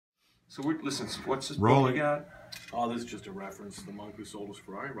So listen, what's this Rolling. book you got? Oh, this is just a reference to The Monk Who Sold His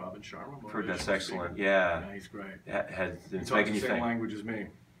Ferrari, Robin Sharma. I've heard that's excellent. Yeah, he's great. It's He making talks you the same think. language as me.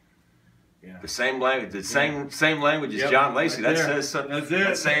 Yeah. The same language, same language as Yep, John Lacy. right that there. says something. That's it.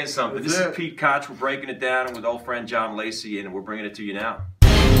 That's saying something. That's This it. is Pete Koch. We're breaking it down with old friend John Lacy, and we're bringing it to you now.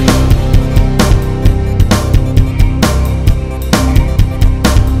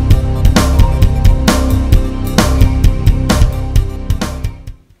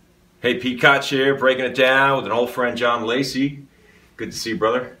 Hey, Pete Koch here, breaking it down with an old friend John Lacy. Good to see you,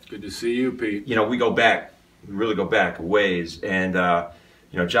 brother. Good to see you, Pete. You know, we really go back a ways, and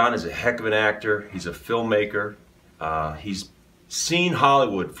you know, John is a heck of an actor. He's a filmmaker. He's seen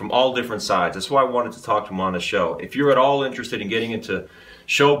Hollywood from all different sides. That's why I wanted to talk to him on the show. If you're at all interested in getting into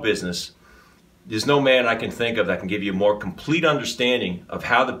show business, there's no man I can think of that can give you a more complete understanding of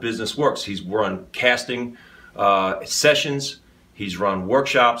how the business works. He's run casting sessions. He's run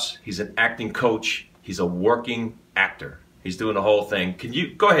workshops. He's an acting coach. He's a working actor. He's doing the whole thing. Can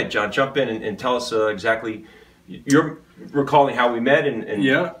you go ahead, John? Jump in and tell us exactly. You're recalling how we met and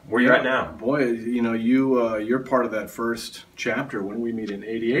where you're at now. Boy, you know, you're part of that first chapter. When did we meet? In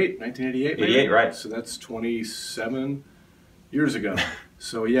 88, 1988? Maybe? 88, right. So that's 27 years ago.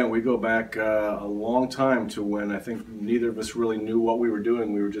 So yeah, we go back a long time to when I think neither of us really knew what we were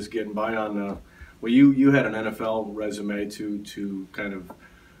doing. We were just getting by on, well, you had an NFL resume to kind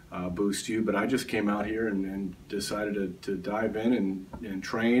of boost you, but I just came out here and decided to dive in and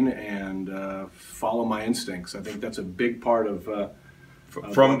train and follow my instincts. I think that's a big part of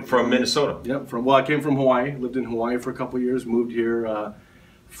from Minnesota. Yep. Well, I came from Hawaii. Lived in Hawaii for a couple of years. Moved here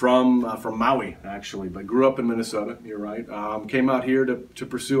from Maui actually, but grew up in Minnesota. You're right. Came out here to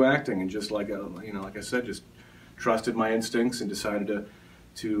pursue acting, and just like like I said, just trusted my instincts and decided to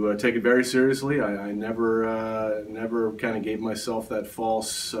take it very seriously. I never kind of gave myself that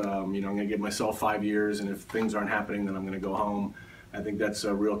false, I'm going to give myself 5 years, and if things aren't happening, then I'm going to go home. I think that's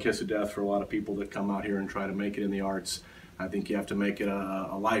a real kiss of death for a lot of people that come out here and try to make it in the arts. I think you have to make it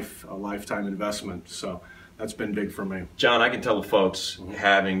a lifetime investment. So that's been big for me. John, I can tell the folks,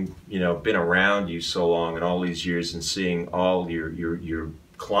 having been around you so long and all these years and seeing all your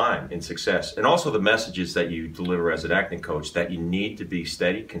climb in success, and also the messages that you deliver as an acting coach, that you need to be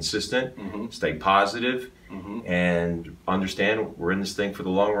steady, consistent, stay positive, and understand we're in this thing for the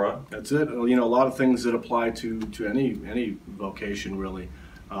long run. That's it. You know, a lot of things that apply to any vocation, really.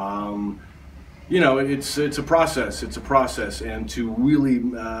 You know, it's a process. It's a process, and to really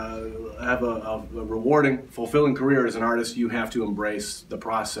have a rewarding, fulfilling career as an artist, you have to embrace the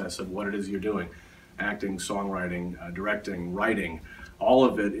process of what it is you're doing: acting, songwriting, directing, writing. All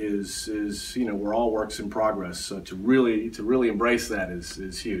of it is we're all works in progress. So to really embrace that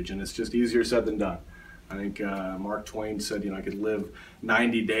is huge, and it's just easier said than done. I think Mark Twain said, I could live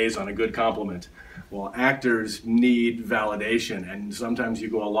 90 days on a good compliment. Well, actors need validation, and sometimes you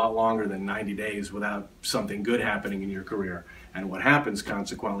go a lot longer than 90 days without something good happening in your career. And what happens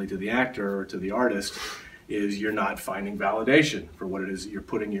consequently to the actor or to the artist is you're not finding validation for what it is that you're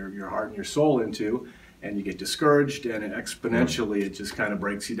putting your heart and your soul into. And you get discouraged, and exponentially it just kind of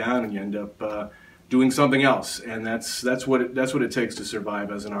breaks you down, and you end up doing something else. And that's what it takes to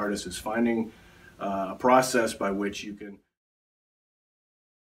survive as an artist, is finding a process by which you can.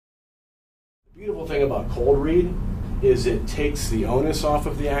 The beautiful thing about cold read is it takes the onus off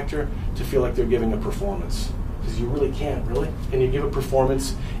of the actor to feel like they're giving a performance. Because you really can't, really. Can you give a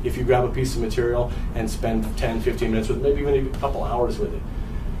performance if you grab a piece of material and spend 10, 15 minutes with it, maybe even a couple hours with it?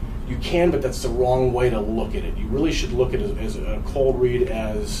 You can, but that's the wrong way to look at it. You really should look at it as a cold read,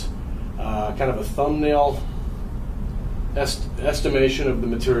 as kind of a thumbnail estimation of the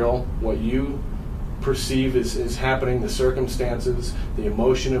material, what you perceive is happening, the circumstances, the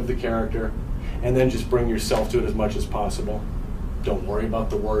emotion of the character, and then just bring yourself to it as much as possible. Don't worry about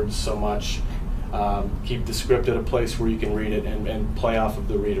the words so much. Keep the script at a place where you can read it and play off of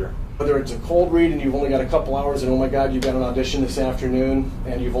the reader. Whether it's a cold read and you've only got a couple hours and oh my God, you've got an audition this afternoon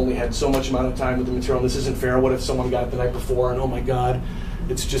and you've only had so much amount of time with the material and this isn't fair. What if someone got it the night before and oh my God,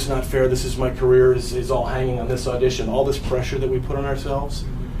 it's just not fair. This is my career is all hanging on this audition. All this pressure that we put on ourselves.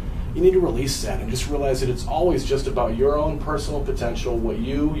 You need to release that and just realize that it's always just about your own personal potential, what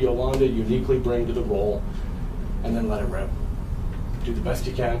you, Yolanda, uniquely bring to the role, and then let it rip. Do the best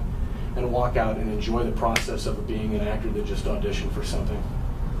you can and walk out and enjoy the process of being an actor that just auditioned for something.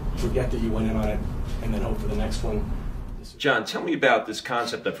 Forget that you went in on it, and then hope for the next one. John, tell me about this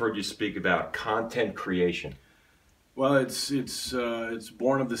concept I've heard you speak about, content creation. Well, it's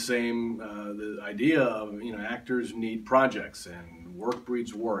born of the same the idea of actors need projects, and work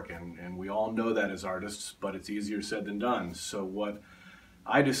breeds work, and we all know that as artists, but it's easier said than done. So what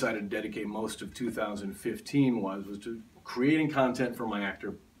I decided to dedicate most of 2015 was to creating content for my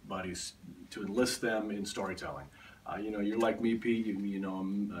actor buddies, to enlist them in storytelling. You know, you're like me, Pete. You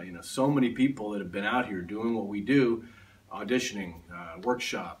know, so many people that have been out here doing what we do, auditioning,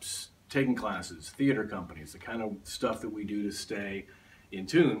 workshops, taking classes, theater companies, the kind of stuff that we do to stay in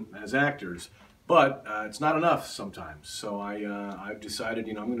tune as actors. But it's not enough sometimes. So I've decided,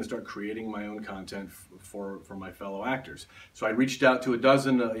 you know, I'm going to start creating my own content for my fellow actors. So I reached out to a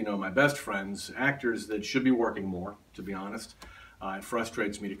dozen, you know, my best friends, actors that should be working more, to be honest. It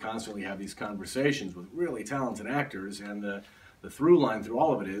frustrates me to constantly have these conversations with really talented actors, and the through line through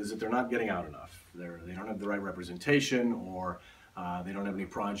all of it is that they're not getting out enough. They don't have the right representation, or they don't have any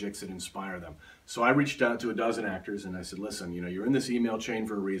projects that inspire them. So I reached out to a dozen actors and I said, listen, you know, you're in this email chain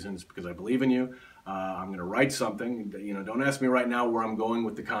for a reason. It's because I believe in you. I'm going to write something. You know, don't ask me right now where I'm going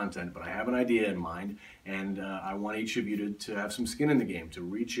with the content, but I have an idea in mind, and I want each of you to have some skin in the game, to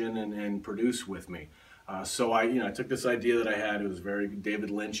reach in and produce with me. So I took this idea that I had. It was very David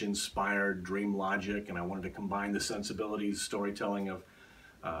Lynch inspired, dream logic, and I wanted to combine the sensibilities, storytelling of,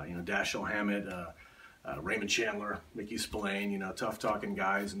 you know, Dashiell Hammett, Raymond Chandler, Mickey Spillane, you know, tough talking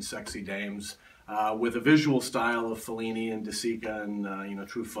guys and sexy dames, with a visual style of Fellini and De Sica and you know,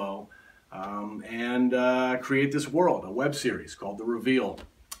 Truffaut, and create this world, a web series called The Reveal.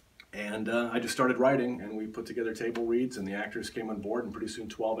 And I just started writing, and we put together table reads, and the actors came on board, and pretty soon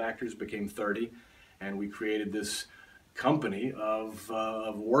 12 actors became 30. And we created this company of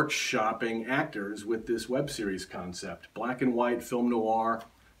workshopping actors with this web series concept. Black and white film noir,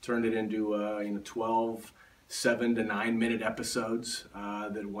 turned it into you know, 12 7 to 9 minute episodes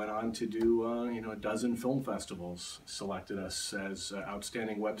that went on to do you know, a dozen film festivals. Selected us as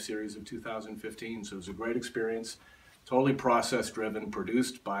outstanding web series of 2015. So it was a great experience, totally process driven,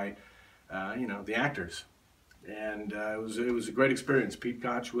 produced by you know, the actors. And it was a great experience. Pete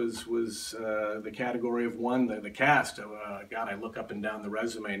Koch was the category of one. The cast, God, I look up and down the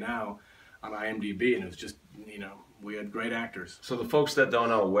resume now on IMDb, and it was just, you know, we had great actors. So the folks that don't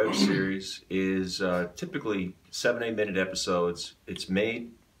know, a web series is typically 7-8 minute episodes. It's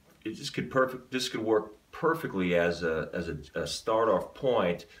made. This could work perfectly as a start off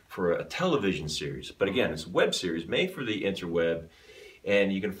point for a television series. But again, it's a web series made for the interweb,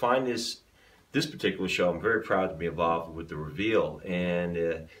 and you can find this particular show. I'm very proud to be involved with The Reveal, and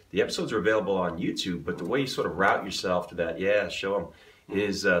the episodes are available on YouTube, but the way you sort of route yourself to that, show them,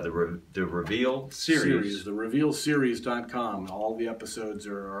 is the Reveal series. TheRevealSeries.com. All the episodes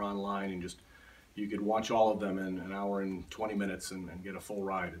are online, and you could watch all of them in an hour and 20 minutes and get a full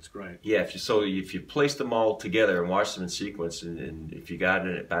ride. It's great. Yeah, if you place them all together and watch them in sequence, and if you got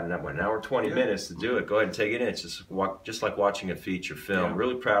about an hour and 20 minutes to do it, go ahead and take it in. It's just like watching a feature film. Yeah.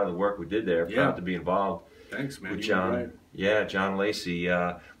 Really proud of the work we did there. Proud to be involved. Thanks, man. With John. Yeah, John Lacy.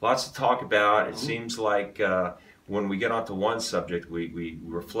 Lots to talk about. It seems like when we get onto one subject, we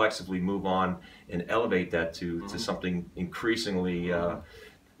reflexively move on and elevate that to something increasingly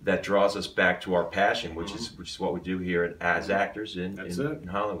that draws us back to our passion, which is what we do here as actors in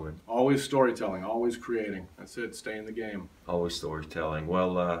Hollywood. Always storytelling, always creating. That's it. Stay in the game. Always storytelling.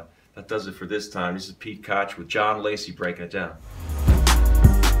 Well, that does it for this time. This is Pete Koch with John Lacy breaking it down.